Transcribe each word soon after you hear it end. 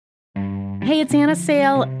Hey, it's Anna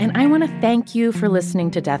Sale, and I want to thank you for listening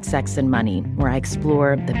to Death, Sex, and Money, where I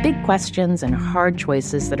explore the big questions and hard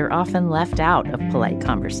choices that are often left out of polite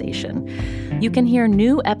conversation. You can hear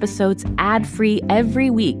new episodes ad-free every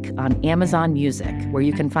week on Amazon Music, where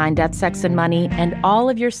you can find Death, Sex, and Money and all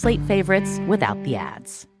of your Slate favorites without the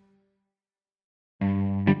ads.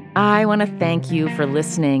 I want to thank you for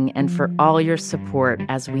listening and for all your support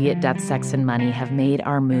as we at Death, Sex, and Money have made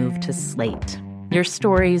our move to Slate. Your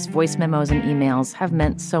stories, voice memos, and emails have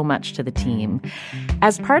meant so much to the team.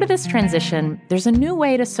 As part of this transition, there's a new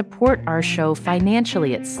way to support our show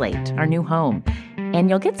financially at Slate, our new home, and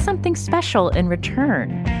you'll get something special in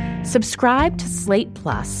return. Subscribe to Slate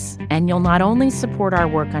Plus, and you'll not only support our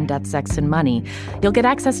work on Death, Sex, and Money, you'll get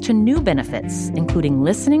access to new benefits, including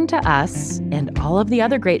listening to us and all of the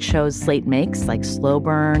other great shows Slate makes, like Slow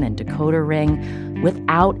Burn and Decoder Ring,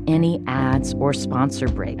 without any ads or sponsor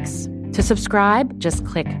breaks. To subscribe, just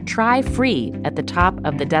click Try Free at the top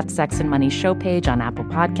of the Death, Sex, and Money show page on Apple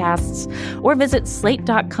Podcasts, or visit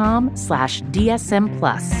slate.com/DSM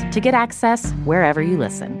Plus to get access wherever you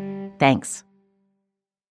listen. Thanks.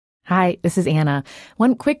 Hi, this is Anna.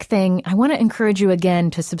 One quick thing, I want to encourage you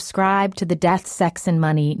again to subscribe to the Death, Sex, and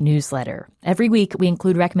Money newsletter. Every week, we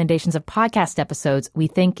include recommendations of podcast episodes we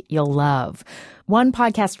think you'll love. One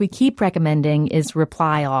podcast we keep recommending is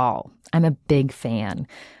Reply All. I'm a big fan.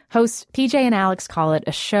 Hosts PJ and Alex call it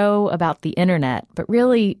a show about the internet, but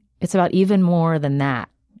really, it's about even more than that.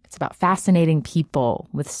 It's about fascinating people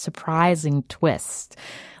with surprising twists.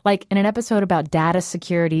 Like in an episode about data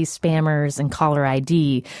security, spammers, and caller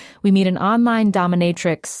ID, we meet an online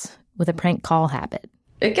dominatrix with a prank call habit.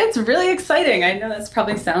 It gets really exciting. I know this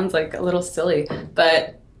probably sounds like a little silly,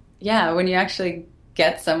 but yeah, when you actually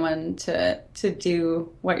get someone to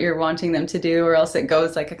do what you're wanting them to do, or else it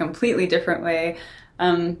goes like a completely different way.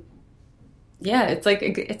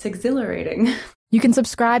 It's exhilarating. You can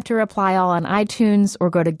subscribe to Reply All on iTunes or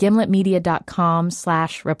go to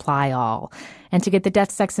gimletmedia.com/replyall. And to get the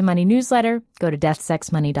Death, Sex, and Money newsletter, go to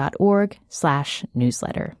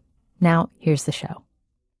deathsexmoney.org/newsletter. Now, here's the show.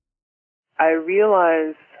 I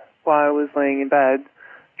realized while I was laying in bed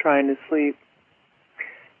trying to sleep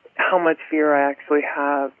how much fear I actually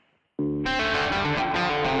have.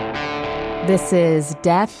 This is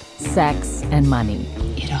Death, Sex, and Money.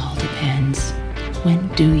 It all depends. When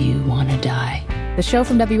do you want to die? The show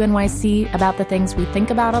from WNYC about the things we think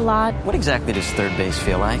about a lot. What exactly does third base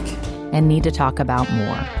feel like? And need to talk about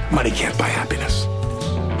more. Money can't buy happiness.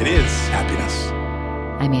 It is happiness.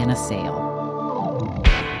 I'm Anna Sale.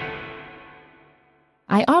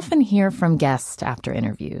 I often hear from guests after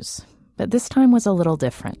interviews, but this time was a little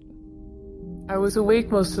different. I was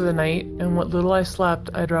awake most of the night, and what little I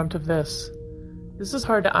slept, I dreamt of this. This is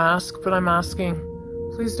hard to ask, but I'm asking.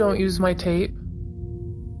 Please don't use my tape.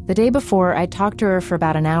 The day before, I talked to her for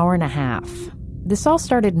about an hour and a half. This all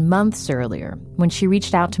started months earlier, when she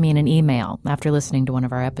reached out to me in an email after listening to one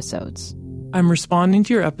of our episodes. I'm responding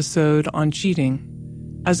to your episode on cheating.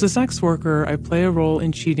 As a sex worker, I play a role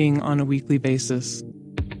in cheating on a weekly basis.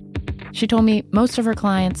 She told me most of her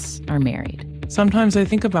clients are married. Sometimes I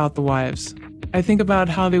think about the wives. I think about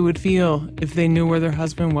how they would feel if they knew where their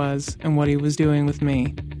husband was and what he was doing with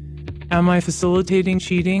me. Am I facilitating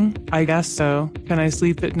cheating? I guess so. Can I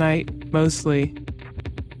sleep at night? Mostly.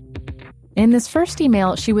 In this first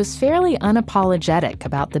email, she was fairly unapologetic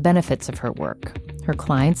about the benefits of her work. Her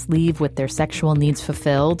clients leave with their sexual needs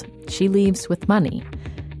fulfilled. She leaves with money.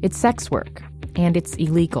 It's sex work, and it's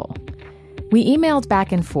illegal. We emailed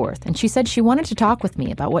back and forth, and she said she wanted to talk with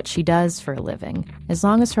me about what she does for a living, as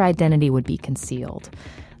long as her identity would be concealed.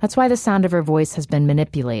 That's why the sound of her voice has been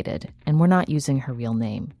manipulated, and we're not using her real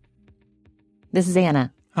name. This is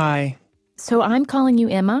Anna. Hi. So I'm calling you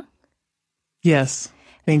Emma? Yes,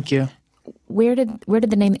 thank you. Where did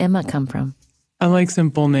the name Emma come from? I like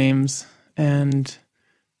simple names, and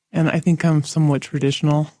I think I'm somewhat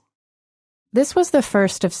traditional. This was the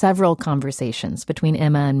first of several conversations between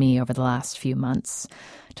Emma and me over the last few months.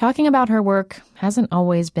 Talking about her work hasn't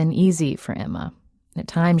always been easy for Emma. At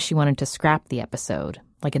times, she wanted to scrap the episode,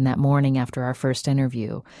 like in that morning after our first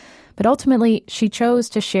interview. But ultimately, she chose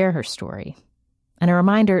to share her story. And a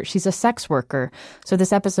reminder, she's a sex worker, so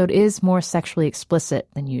this episode is more sexually explicit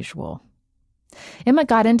than usual. Emma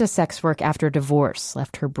got into sex work after divorce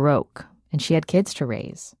left her broke, and she had kids to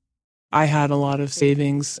raise. I had a lot of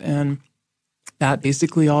savings, and that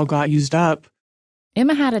basically all got used up.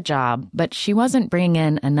 Emma had a job, but she wasn't bringing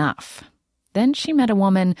in enough. Then she met a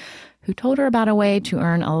woman who told her about a way to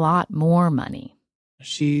earn a lot more money.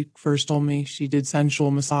 She first told me she did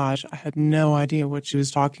sensual massage. I had no idea what she was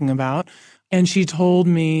talking about. And she told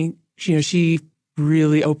me, she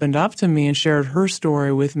really opened up to me and shared her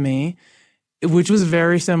story with me, which was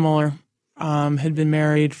very similar. Had been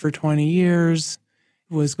married for 20 years,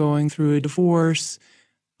 was going through a divorce.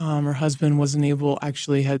 Her husband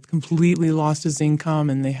had completely lost his income,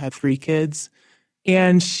 and they had 3 kids.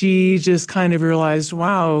 And she just kind of realized,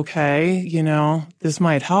 wow, okay, this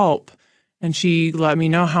might help. And she let me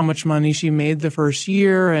know how much money she made the first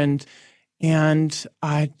year. This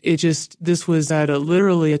was at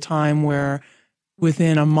literally a time where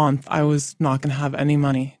within a month I was not going to have any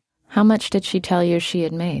money. How much did she tell you she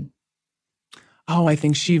had made? Oh, I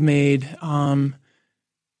think she made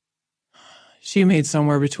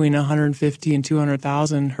somewhere between 150 and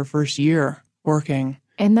 200,000 her first year working.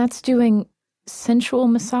 And that's doing sensual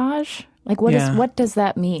massage? Like what does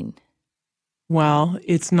that mean? Well,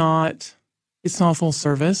 it's not full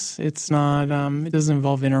service. It's not it doesn't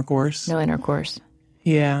involve intercourse. No intercourse.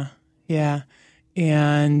 Yeah.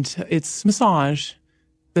 And it's massage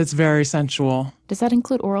that's very sensual. Does that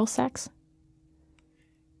include oral sex?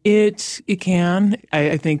 It can.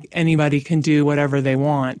 I think anybody can do whatever they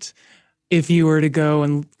want. If you were to go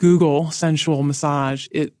and Google sensual massage,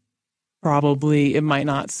 it might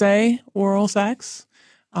not say oral sex,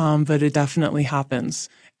 but it definitely happens.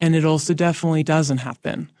 And it also definitely doesn't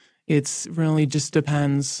happen. It's really just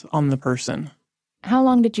depends on the person. How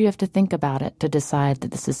long did you have to think about it to decide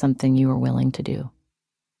that this is something you were willing to do?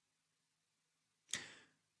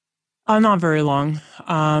 Not very long.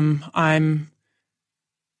 I'm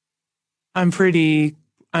very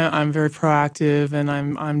proactive, and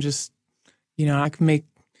I'm just,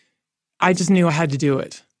 I just knew I had to do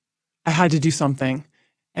it. I had to do something,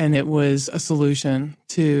 and it was a solution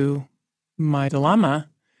to my dilemma.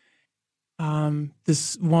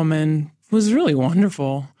 This woman was really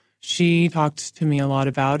wonderful. She talked to me a lot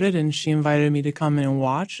about it, and she invited me to come in and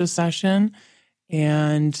watch a session.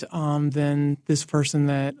 And then this person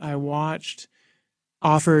that I watched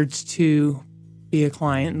offered to be a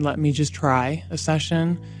client and let me just try a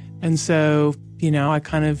session. And so, I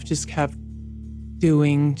kind of just kept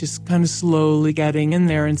just kind of slowly getting in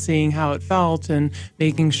there and seeing how it felt and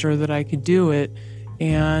making sure that I could do it.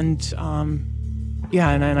 And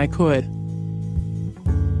and I could.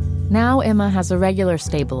 Now Emma has a regular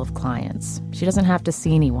stable of clients. She doesn't have to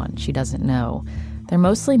see anyone she doesn't know. They're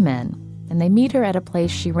mostly men, and they meet her at a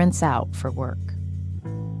place she rents out for work.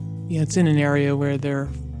 Yeah, it's in an area where there are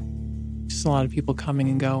just a lot of people coming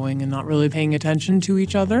and going and not really paying attention to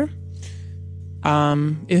each other.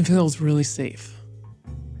 It feels really safe.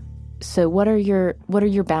 So what are your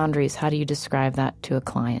boundaries? How do you describe that to a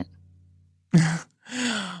client?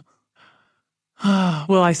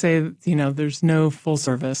 Well, I say, there's no full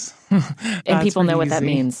service. And people know what that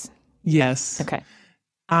means. Yes. Okay.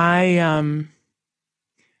 I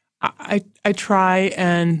try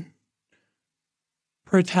and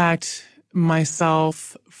protect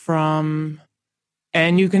myself from,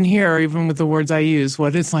 and you can hear even with the words I use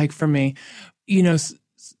what it's like for me.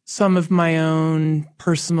 Some of my own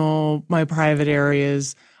my private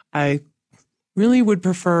areas, I really would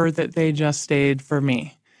prefer that they just stayed for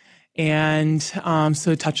me. And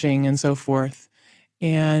so touching and so forth.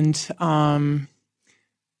 And that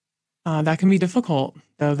can be difficult,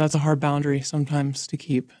 though. That's a hard boundary sometimes to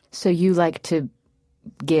keep. So you like to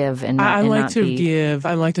give and not, I like not to be... give.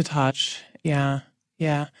 I like to touch. Yeah.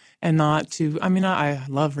 And not to, I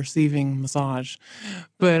love receiving massage,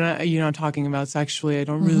 but, talking about sexually, I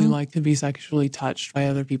don't really like to be sexually touched by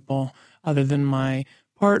other people other than my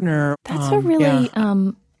partner. That's a really,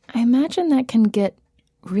 I imagine that can get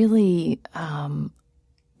really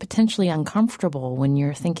potentially uncomfortable when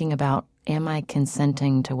you're thinking about, am I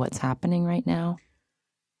consenting to what's happening right now?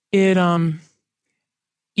 It,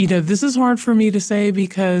 this is hard for me to say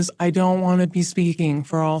because I don't want to be speaking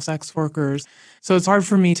for all sex workers. So it's hard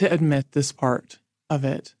for me to admit this part of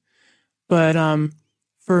it. But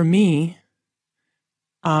for me,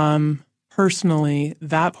 personally,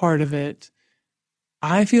 that part of it,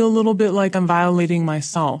 I feel a little bit like I'm violating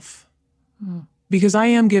myself because I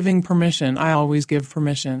am giving permission. I always give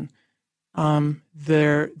permission. I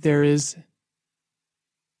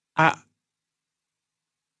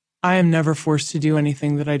am never forced to do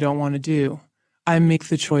anything that I don't want to do. I make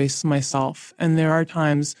the choice myself. And there are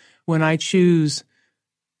times when I choose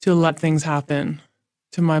to let things happen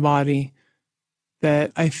to my body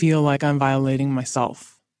that I feel like I'm violating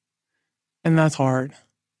myself. And that's hard.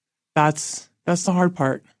 That's the hard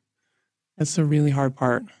part. That's the really hard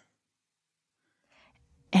part.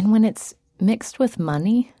 And when it's mixed with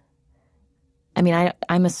money,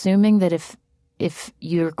 I'm assuming that if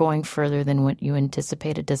you're going further than what you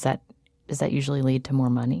anticipated, does that usually lead to more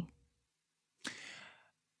money?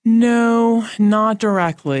 No, not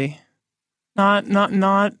directly. Not in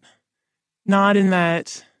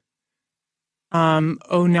that,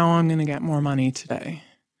 oh, now I'm going to get more money today.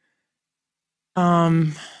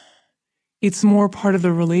 It's more part of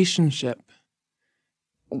the relationship.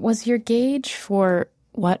 Was your gauge for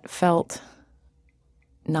what felt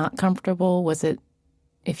not comfortable, was it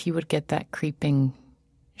if you would get that creeping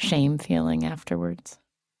shame feeling afterwards?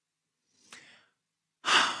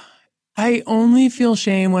 I only feel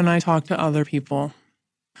shame when I talk to other people.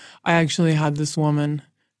 I actually had this woman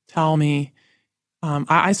tell me,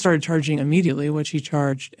 I started charging immediately what she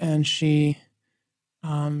charged, and she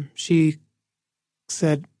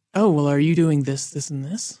said, "Oh, well, are you doing this, and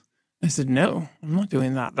this?" I said, "No, I'm not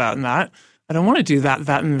doing that, and that. I don't want to do that,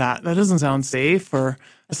 and that. That doesn't sound safe, or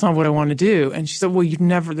that's not what I want to do." And she said, "Well,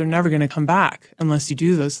 they're never going to come back unless you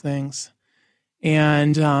do those things.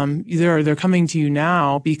 And they're coming to you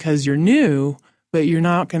now because you're new, but you're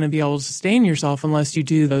not going to be able to sustain yourself unless you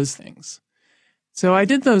do those things." So I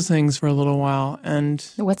did those things for a little while, and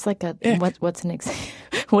what's an example?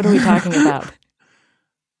 What are we talking about?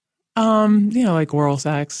 Like oral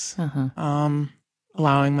sex,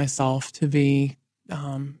 allowing myself to be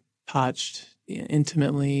touched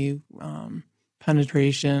intimately,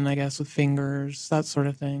 penetration, I guess, with fingers, that sort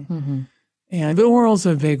of thing. Mm-hmm. And but oral's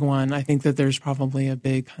a big one. I think that there's probably a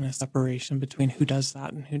big kind of separation between who does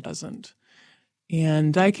that and who doesn't.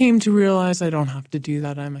 And I came to realize I don't have to do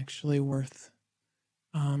that. I'm actually worth.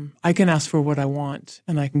 I can ask for what I want,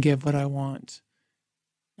 and I can give what I want,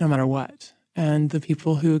 no matter what. And the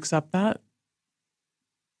people who accept that,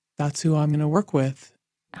 that's who I'm going to work with.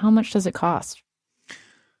 How much does it cost?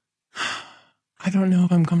 I don't know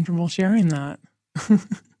if I'm comfortable sharing that.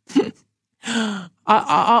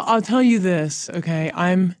 I'll tell you this, okay?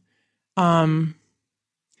 I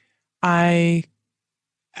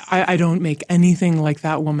don't make anything like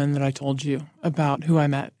that woman that I told you about who I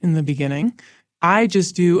met in the beginning. I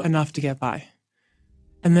just do enough to get by.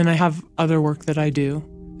 And then I have other work that I do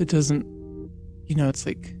that doesn't, it's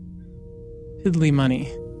like piddly money.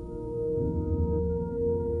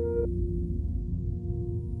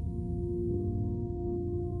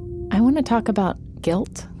 I want to talk about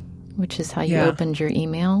guilt, which is how you opened your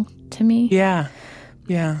email to me. Yeah.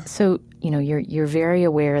 So, you're very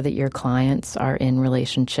aware that your clients are in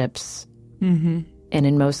relationships, mm-hmm. and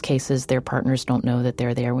in most cases, their partners don't know that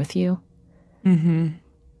they're there with you. Mm-hmm.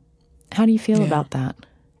 How do you feel about that?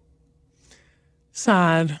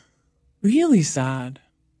 Sad. Really sad.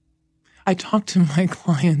 I talk to my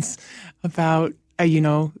clients about,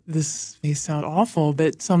 this may sound awful,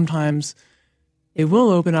 but sometimes they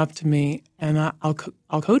will open up to me, and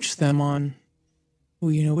I'll coach them on,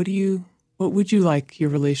 well, what would you like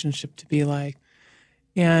your relationship to be like?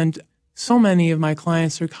 And so many of my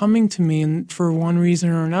clients are coming to me, and for one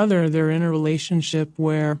reason or another, they're in a relationship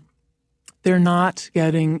where they're not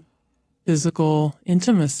getting physical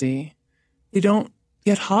intimacy. They don't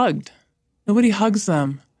get hugged. Nobody hugs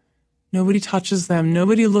them. Nobody touches them.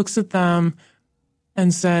 Nobody looks at them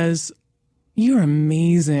and says, "You're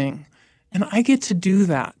amazing." And I get to do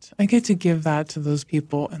that. I get to give that to those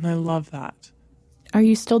people, and I love that. Are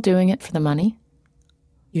you still doing it for the money?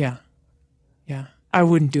 Yeah. I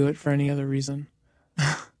wouldn't do it for any other reason.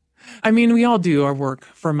 I mean, we all do our work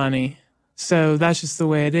for money, so that's just the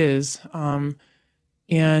way it is.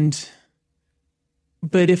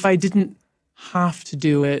 But if I didn't have to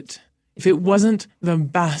do it, if it wasn't the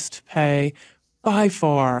best pay by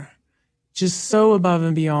far, just so above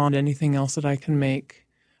and beyond anything else that I can make,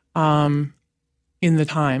 in the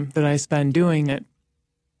time that I spend doing it,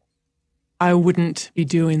 I wouldn't be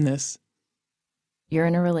doing this. You're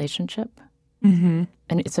in a relationship? Mm-hmm.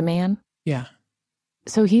 And it's a man? Yeah.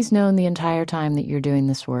 So he's known the entire time that you're doing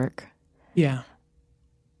this work? Yeah.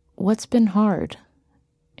 What's been hard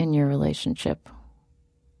in your relationship?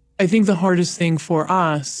 I think the hardest thing for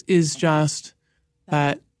us is just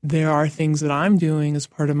that there are things that I'm doing as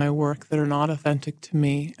part of my work that are not authentic to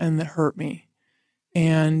me and that hurt me.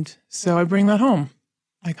 And so I bring that home.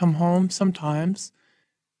 I come home sometimes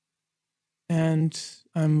and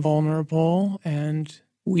I'm vulnerable and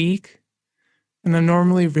weak, and I'm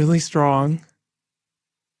normally really strong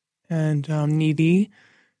and needy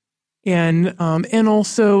and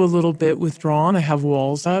also a little bit withdrawn. I have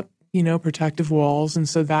walls up, protective walls. And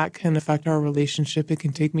so that can affect our relationship. It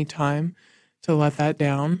can take me time to let that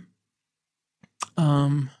down.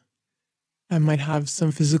 I might have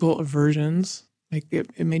some physical aversions. Like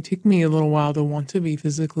it may take me a little while to want to be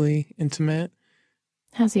physically intimate.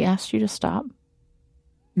 Has he asked you to stop?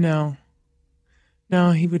 No,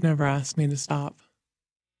 he would never ask me to stop.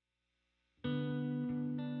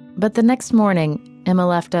 But the next morning, Emma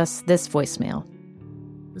left us this voicemail.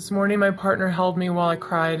 This morning, my partner held me while I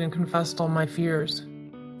cried and confessed all my fears.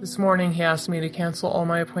 This morning, he asked me to cancel all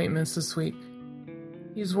my appointments this week.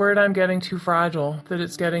 He's worried I'm getting too fragile, that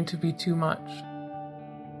it's getting to be too much.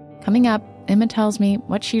 Coming up, Emma tells me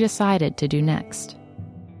what she decided to do next.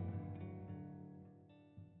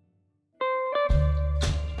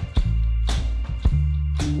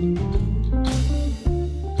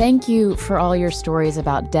 Thank you for all your stories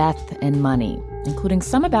about death and money, including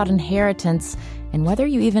some about inheritance and whether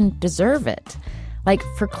you even deserve it. Like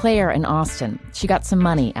for Claire in Austin, she got some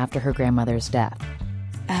money after her grandmother's death.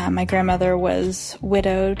 My grandmother was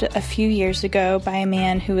widowed a few years ago by a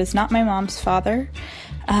man who was not my mom's father,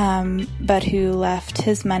 but who left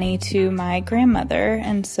his money to my grandmother.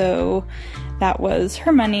 And so that was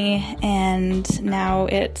her money, and now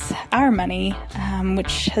it's our money,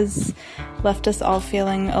 which has left us all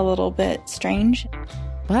feeling a little bit strange.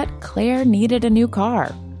 But Claire needed a new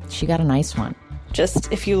car. She got a nice one.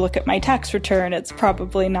 Just if you look at my tax return, it's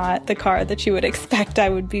probably not the car that you would expect I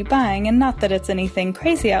would be buying. And not that it's anything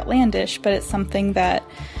crazy outlandish, but it's something that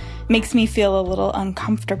makes me feel a little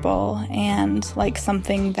uncomfortable and like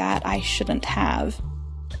something that I shouldn't have.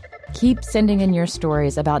 Keep sending in your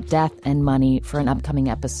stories about death and money for an upcoming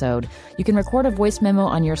episode. You can record a voice memo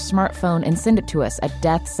on your smartphone and send it to us at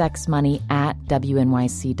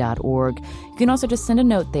deathsexmoney@wnyc.org. You can also just send a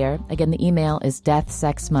note there. Again, the email is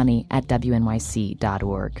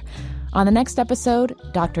deathsexmoney@wnyc.org. On the next episode,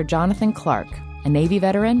 Dr. Jonathan Clark, a Navy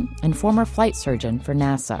veteran and former flight surgeon for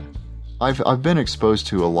NASA. I've been exposed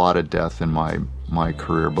to a lot of death in my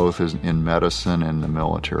career, both in medicine and the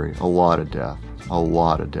military. A lot of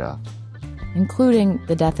death. Including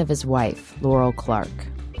the death of his wife, Laurel Clark.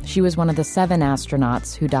 She was one of the 7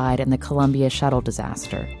 astronauts who died in the Columbia shuttle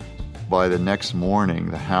disaster. By the next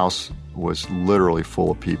morning, the house was literally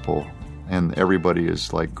full of people, and everybody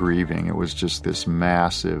is like grieving. It was just this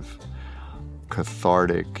massive,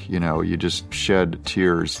 cathartic, you just shed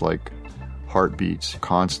tears like heartbeats,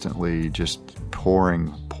 constantly just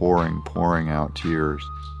pouring out tears.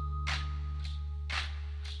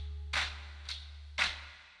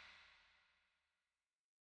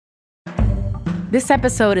 This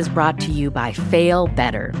episode is brought to you by Fail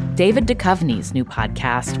Better, David Duchovny's new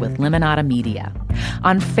podcast with Limonada Media.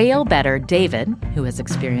 On Fail Better, David, who has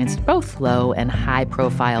experienced both low and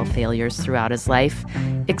high-profile failures throughout his life,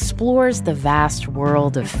 explores the vast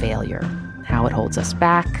world of failure, how it holds us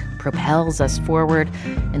back, propels us forward,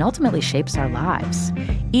 and ultimately shapes our lives.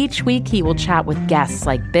 Each week, he will chat with guests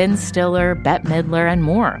like Ben Stiller, Bette Midler, and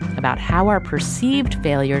more about how our perceived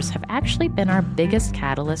failures have actually been our biggest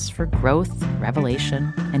catalysts for growth,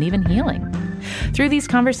 revelation, and even healing. Through these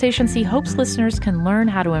conversations, he hopes listeners can learn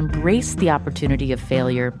how to embrace the opportunity of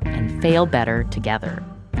failure and fail better together.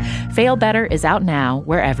 Fail Better is out now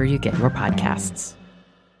wherever you get your podcasts.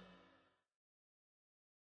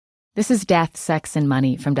 This is Death, Sex, and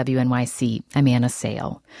Money from WNYC. I'm Anna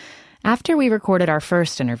Sale. After we recorded our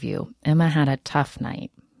first interview, Emma had a tough night.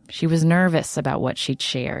 She was nervous about what she'd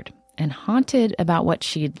shared and haunted about what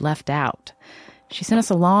she'd left out. She sent us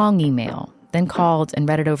a long email, then called and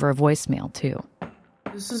read it over a voicemail, too.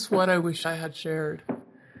 This is what I wish I had shared.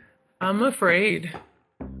 I'm afraid.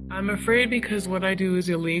 I'm afraid because what I do is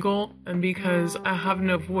illegal and because I have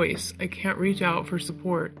no voice. I can't reach out for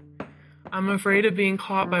support. I'm afraid of being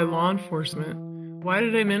caught by law enforcement. Why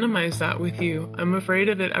did I minimize that with you? I'm afraid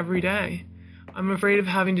of it every day. I'm afraid of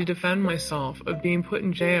having to defend myself, of being put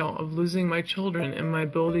in jail, of losing my children and my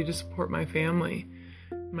ability to support my family,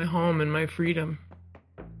 my home and my freedom.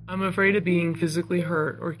 I'm afraid of being physically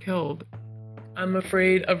hurt or killed. I'm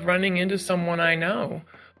afraid of running into someone I know,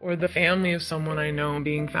 or the family of someone I know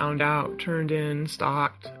being found out, turned in,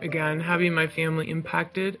 stalked, again, having my family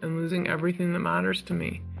impacted and losing everything that matters to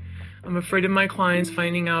me. I'm afraid of my clients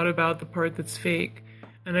finding out about the part that's fake,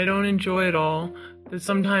 and I don't enjoy it all, that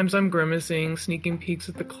sometimes I'm grimacing, sneaking peeks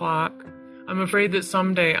at the clock. I'm afraid that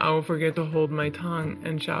someday I will forget to hold my tongue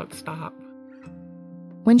and shout stop.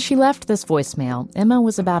 When she left this voicemail, Emma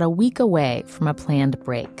was about a week away from a planned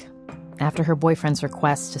break. After her boyfriend's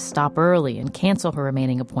request to stop early and cancel her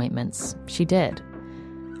remaining appointments, she did.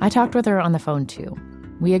 I talked with her on the phone, too.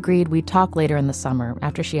 We agreed we'd talk later in the summer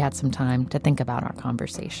after she had some time to think about our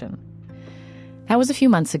conversation. That was a few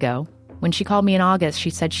months ago. When she called me in August, she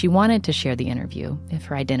said she wanted to share the interview if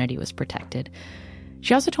her identity was protected.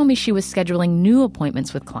 She also told me she was scheduling new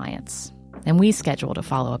appointments with clients, and we scheduled a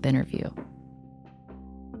follow-up interview.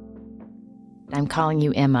 I'm calling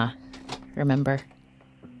you Emma, remember?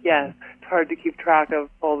 Yes, it's hard to keep track of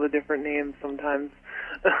all the different names sometimes.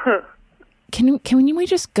 Can we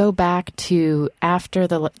just go back to after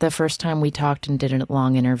the first time we talked and did a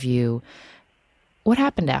long interview? What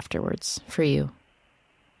happened afterwards for you?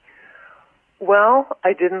 Well,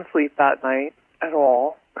 I didn't sleep that night at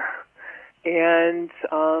all. And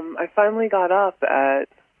I finally got up at,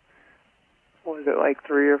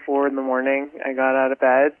 3 or 4 in the morning. I got out of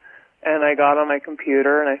bed, and I got on my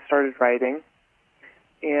computer, and I started writing.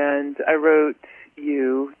 And I wrote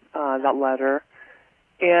you that letter.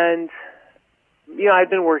 And, I'd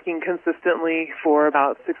been working consistently for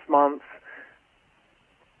about 6 months,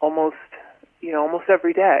 almost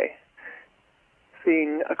every day,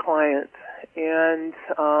 seeing a client. And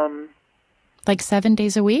 7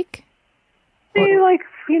 days a week? Maybe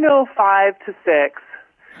 5 to 6,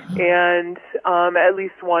 and at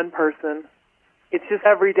least one person. It's just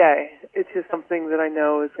every day. It's just something that I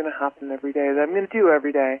know is going to happen every day, that I'm going to do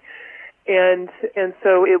every day. And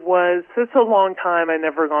so it's a long time. I've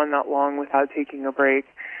never gone that long without taking a break.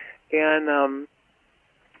 And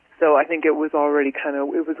so I think it was already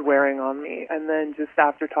it was wearing on me. And then just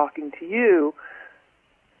after talking to you,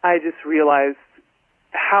 I just realized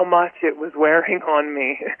how much it was wearing on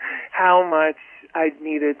me, how much I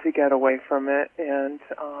needed to get away from it, and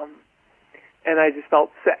I just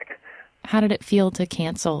felt sick. How did it feel to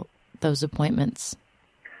cancel those appointments?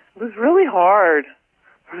 It was really hard.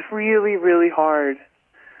 It was really, really hard.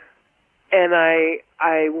 And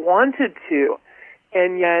I wanted to,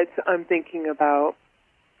 and yet I'm thinking about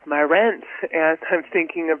my rent, and I'm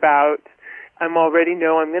thinking about, I'm already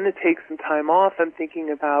know I'm going to take some time off. I'm thinking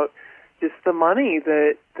about just the money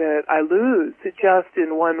that I lose just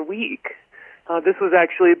in 1 week. This was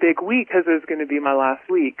actually a big week because it was going to be my last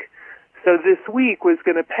week. So this week would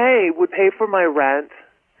pay for my rent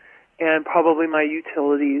and probably my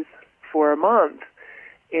utilities for a month.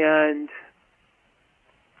 And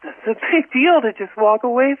it's a big deal to just walk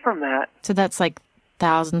away from that. So that's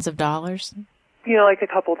thousands of dollars? A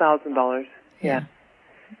couple $1,000. Yeah.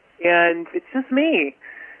 And it's just me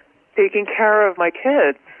taking care of my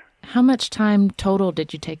kids. How much time total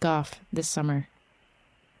did you take off this summer?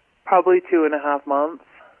 Probably 2.5 months.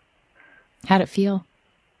 How'd it feel?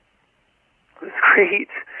 It was great.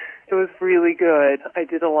 It was really good. I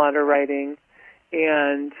did a lot of writing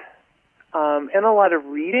and a lot of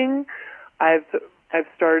reading. I've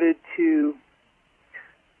started to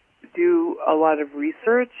do a lot of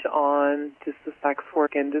research on just the sex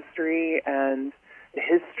work industry and the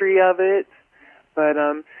history of it. But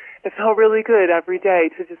it felt really good every day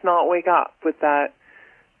to just not wake up with that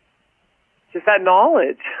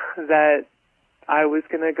knowledge that I was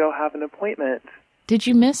going to go have an appointment. Did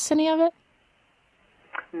you miss any of it?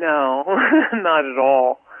 No, not at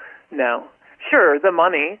all. No. Sure, the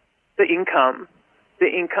money, the income.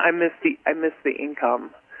 I miss the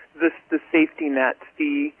income. The safety net,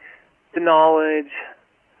 the knowledge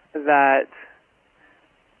that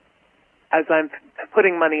as I'm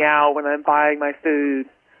putting money out when I'm buying my food,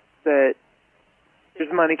 that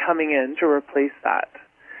there's money coming in to replace that.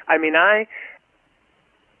 I mean,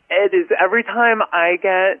 it is every time I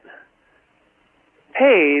get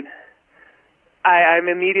paid, I'm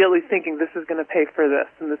immediately thinking this is going to pay for this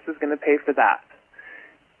and this is going to pay for that.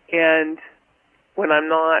 And when I'm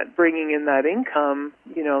not bringing in that income,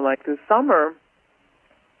 like this summer,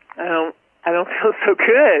 I don't feel so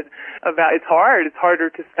good about. It's hard. It's harder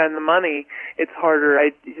to spend the money. It's harder.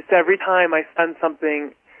 Every time I spend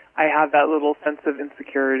something, I have that little sense of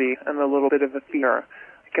insecurity and a little bit of a fear.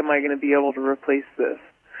 Am I going to be able to replace this?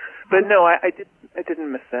 But no, I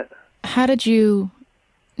didn't miss it. How did you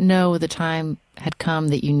know the time had come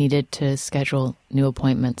that you needed to schedule new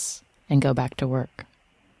appointments and go back to work?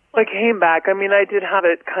 I came back. I mean, I did have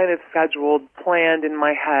it kind of scheduled, planned in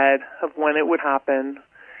my head of when it would happen.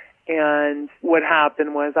 And what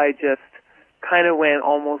happened was I just kind of went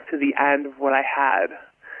almost to the end of what I had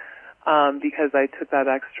because I took that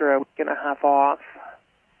extra week and a half off.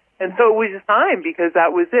 And so it was just time because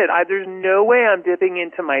that was it. There's no way I'm dipping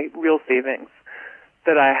into my real savings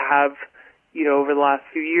that I have, over the last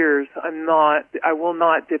few years. I will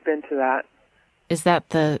not dip into that. Is that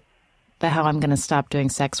the how I'm going to stop doing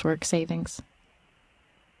sex work savings?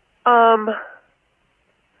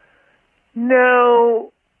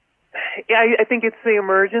 No. I think it's the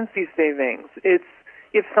emergency savings. It's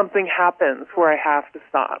if something happens where I have to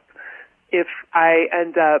stop. If I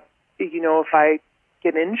end up, if I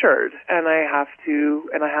get injured and I have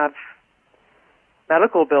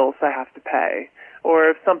medical bills I have to pay, or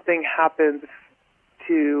if something happens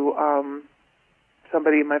to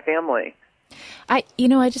somebody in my family. I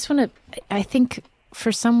think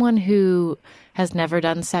for someone who has never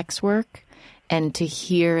done sex work And to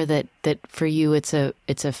hear that for you it's a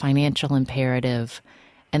financial imperative,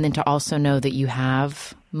 and then to also know that you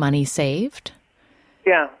have money saved.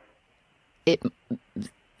 Yeah. It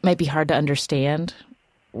might be hard to understand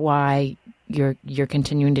why you're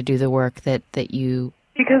continuing to do the work that you...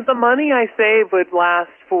 Because the money I save would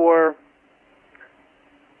last for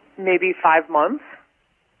maybe 5 months.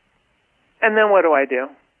 And then what do?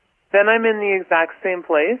 Then I'm in the exact same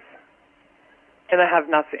place, and I have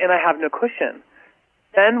nothing, and I have no cushion.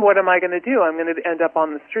 Then what am I going to do? I'm going to end up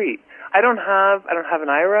on the street. I don't have an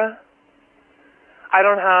IRA. I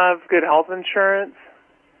don't have good health insurance.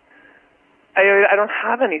 I don't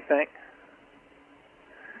have anything.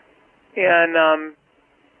 And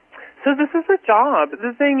so this is a job.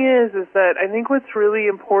 The thing is that I think what's really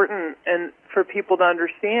important and for people to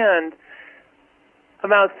understand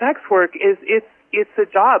about sex work is it's a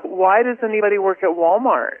job. Why does anybody work at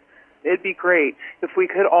Walmart? It'd be great if we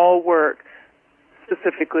could all work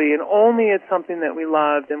specifically and only it's something that we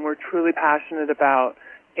loved and we're truly passionate about.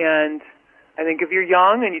 And I think if you're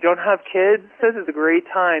young and you don't have kids, this is a great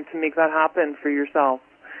time to make that happen for yourself.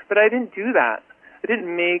 But I didn't do that. I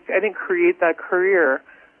didn't create that career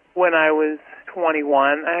when I was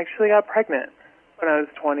 21. I actually got pregnant when I was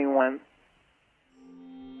 21.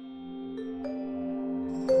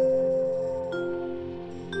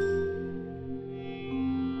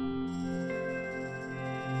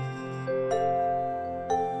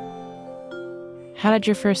 How did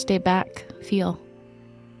your first day back feel?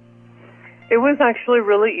 It was actually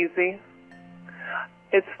really easy.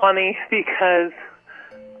 It's funny because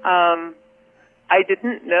I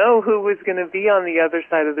didn't know who was going to be on the other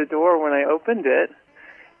side of the door when I opened it.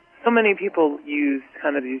 So many people use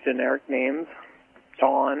kind of these generic names,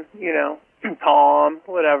 John, Tom,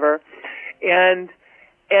 whatever. And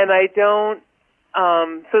I don't,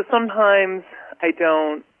 so sometimes I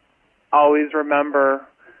don't always remember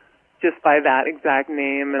just by that exact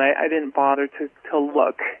name, and I didn't bother to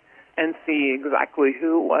look and see exactly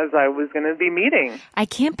who it was I was going to be meeting. I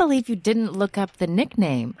can't believe you didn't look up the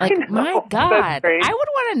nickname. Like, I know, my God, I would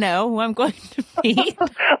want to know who I'm going to meet.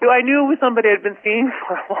 Well, I knew it was somebody I'd been seeing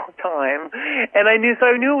for a long time, and I knew it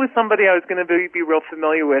was somebody I was going to be real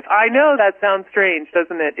familiar with. I know that sounds strange,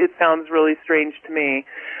 doesn't it? It sounds really strange to me,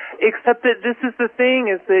 except that this is the thing,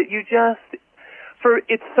 is that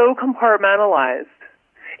it's so compartmentalized.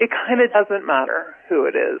 It kind of doesn't matter who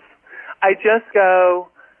it is. I just go,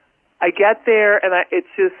 I get there, and I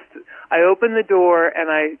open the door, and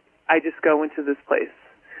I just go into this place.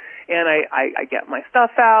 And I get my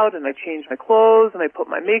stuff out, and I change my clothes, and I put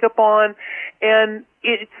my makeup on, and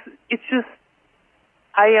it's just,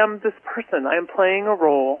 I am this person. I am playing a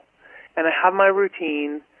role, and I have my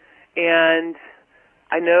routine, and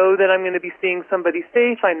I know that I'm going to be seeing somebody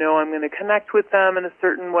safe. I know I'm going to connect with them in a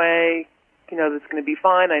certain way. That's going to be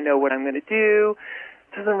fine. I know what I'm going to do.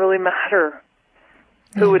 It doesn't really matter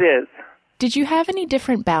who it is. Did you have any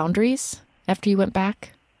different boundaries after you went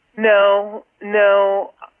back? No.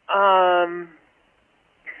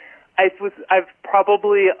 I've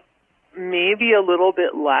probably maybe a little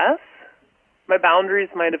bit less. My boundaries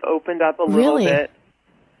might have opened up a little bit.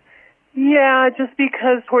 Yeah, just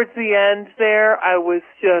because towards the end there, I was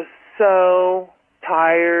just so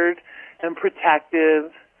tired and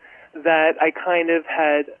protective that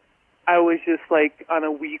I was just like on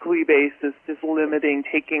a weekly basis, just limiting,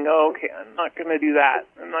 okay, I'm not going to do that.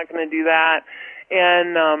 I'm not going to do that.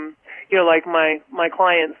 And, like my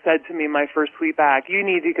client said to me my first week back, you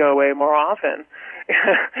need to go away more often.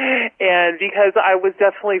 And because I was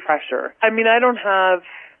definitely fresher. I mean,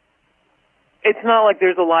 it's not like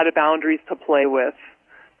there's a lot of boundaries to play with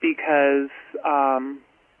because,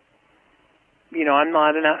 I'm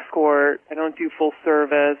not an escort. I don't do full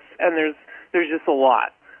service, and there's just a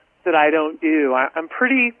lot that I don't do. I'm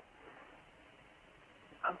pretty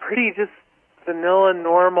just vanilla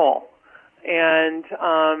normal, and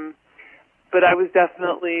but I was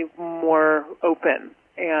definitely more open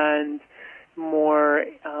and more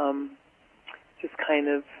just kind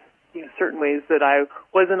of certain ways that I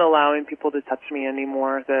wasn't allowing people to touch me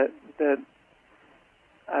anymore. That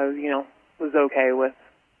I was okay with.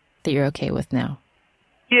 That you're okay with now?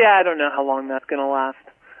 Yeah, I don't know how long that's going to last.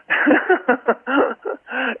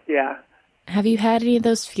 Yeah. Have you had any of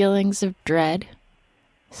those feelings of dread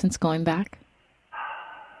since going back?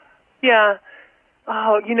 Yeah.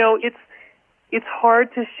 Oh, it's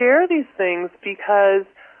hard to share these things because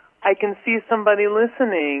I can see somebody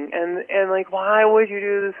listening and like, why would you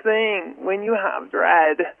do this thing when you have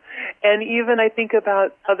dread? And even I think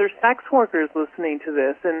about other sex workers listening to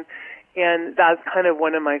this, and And that's kind of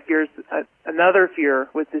one of my fears. Another fear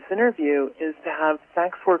with this interview is to have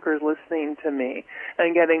sex workers listening to me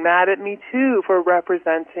and getting mad at me, too, for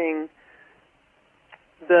representing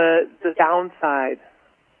the downside,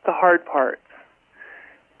 the hard parts.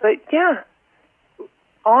 But, yeah,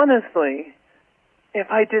 honestly,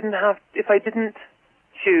 if I didn't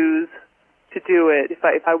choose to do it, if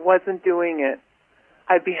I wasn't doing it,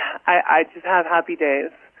 I'd just have happy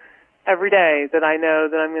days. Every day that I know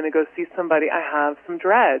that I'm going to go see somebody, I have some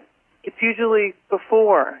dread. It's usually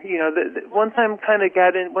before, once I'm kind of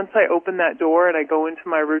once I open that door and I go into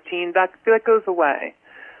my routine, that goes away.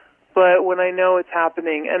 But when I know it's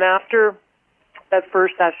happening, and after that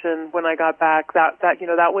first session, when I got back,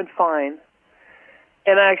 that went fine.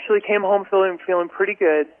 And I actually came home feeling pretty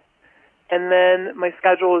good. And then my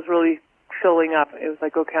schedule was really filling up. It was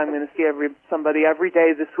like, okay, I'm going to see somebody every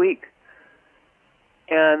day this week.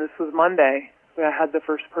 And this was Monday when I had the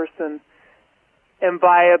first person. And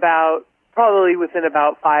by probably within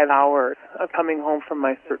about 5 hours of coming home from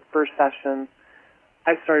my first session,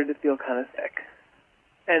 I started to feel kind of sick.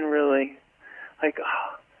 And really, like,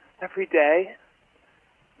 every day.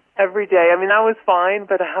 I mean, I was fine,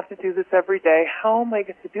 but I have to do this every day. How am I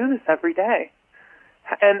going to do this every day?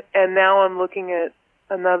 And now I'm looking at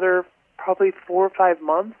another probably 4 or 5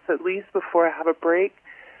 months at least before I have a break.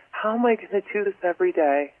 How am I going to do this every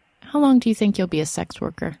day? How long do you think you'll be a sex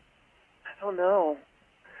worker? I don't know.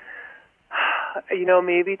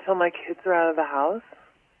 Maybe till my kids are out of the house.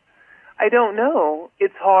 I don't know.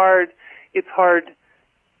 It's hard. It's hard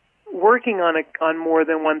working on more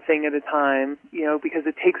than one thing at a time, because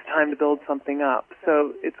it takes time to build something up.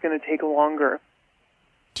 So it's going to take longer.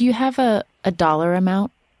 Do you have a dollar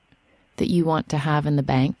amount that you want to have in the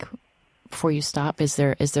bank before you stop? Is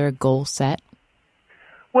there a goal set?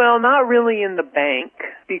 Well, not really in the bank,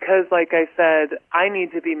 because like I said, I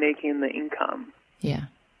need to be making the income. Yeah.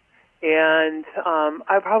 And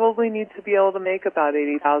I probably need to be able to make about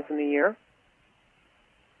 $80,000 a year,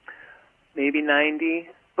 maybe $90,000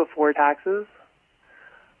 before taxes,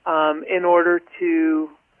 in order to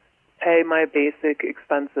pay my basic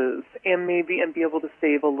expenses and be able to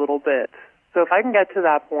save a little bit. So if I can get to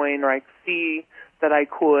that point, or I see that I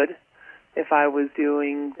could, if I was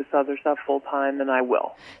doing this other stuff full time, then I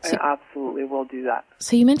will. I absolutely will do that.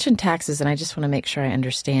 So you mentioned taxes, and I just want to make sure I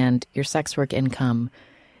understand your sex work income.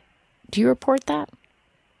 Do you report that?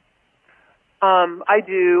 I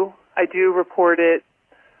do. I do report it.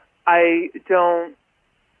 I don't,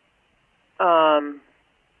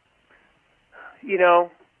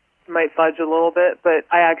 might fudge a little bit, but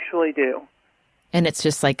I actually do. And it's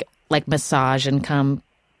just like massage income?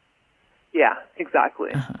 Yeah,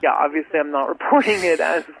 exactly. Uh-huh. Yeah, obviously I'm not reporting it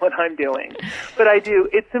as what I'm doing. But I do.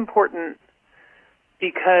 It's important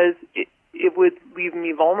because it would leave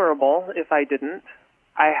me vulnerable if I didn't.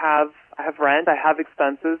 I have rent, I have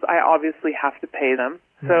expenses, I obviously have to pay them.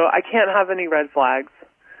 So I can't have any red flags.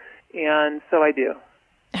 And so I do.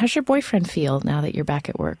 How's your boyfriend feel now that you're back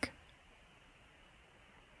at work?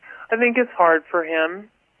 I think it's hard for him.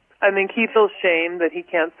 I think he feels shame that he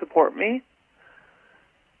can't support me.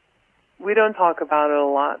 We don't talk about it a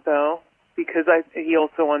lot, though, because he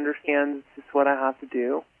also understands it's just what I have to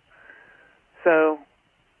do. So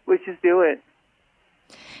we just do it.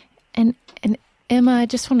 And Emma, I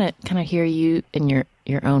just want to kind of hear you in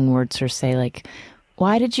your own words or say, like,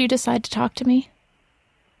 why did you decide to talk to me?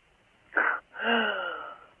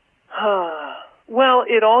 Well,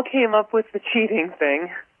 it all came up with the cheating thing.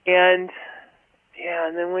 And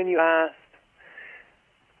then when you asked,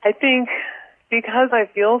 I think because I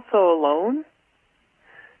feel so alone,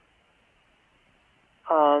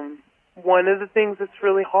 one of the things that's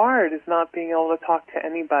really hard is not being able to talk to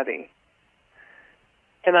anybody.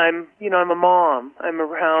 And I'm a mom. I'm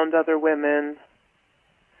around other women,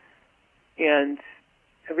 and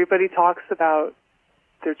everybody talks about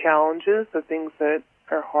their challenges, the things that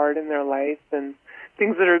are hard in their life, and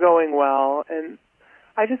things that are going well. And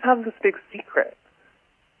I just have this big secret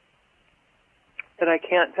that I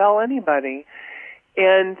can't tell anybody.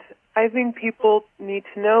 And I think people need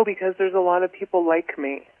to know because there's a lot of people like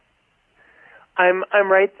me. I'm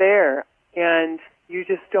right there, and you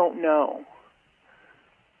just don't know.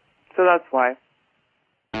 So that's why.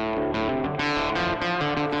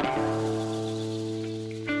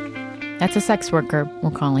 That's a sex worker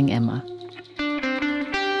we're calling Emma.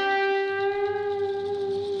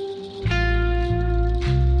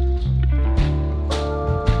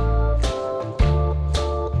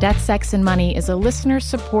 Death, Sex, and Money is a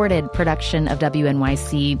listener-supported production of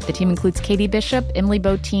WNYC. The team includes Katie Bishop, Emily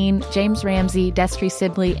Botine, James Ramsey, Destry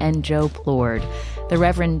Sibley, and Joe Plord. The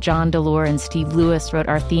Reverend John Delore and Steve Lewis wrote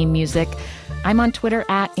our theme music. I'm on Twitter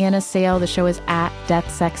at Anna Sale. The show is at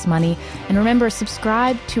Death, Sex, Money. And remember,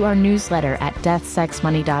 subscribe to our newsletter at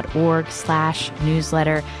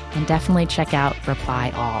deathsexmoney.org/newsletter. And definitely check out Reply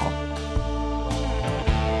All.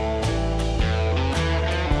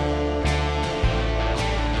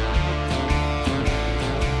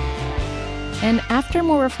 And after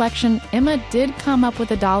more reflection, Emma did come up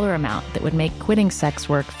with a dollar amount that would make quitting sex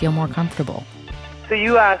work feel more comfortable. So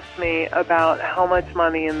you asked me about how much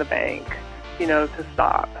money in the bank, to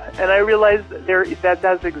stop. And I realized that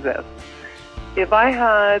does exist. If I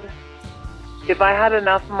had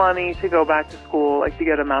enough money to go back to school, like to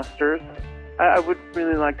get a master's, I would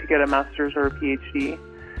really like to get a master's or a PhD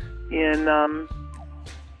in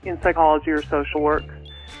psychology or social work.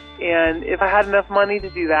 And if I had enough money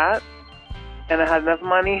to do that, and I had enough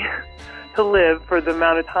money to live for the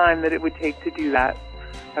amount of time that it would take to do that,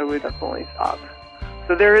 I would definitely stop.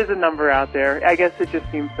 So there is a number out there. I guess it just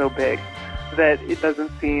seems so big that it doesn't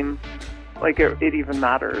seem like it even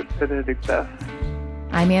matters that it exists.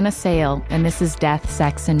 I'm Anna Sale, and this is Death,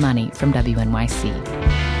 Sex, and Money from WNYC.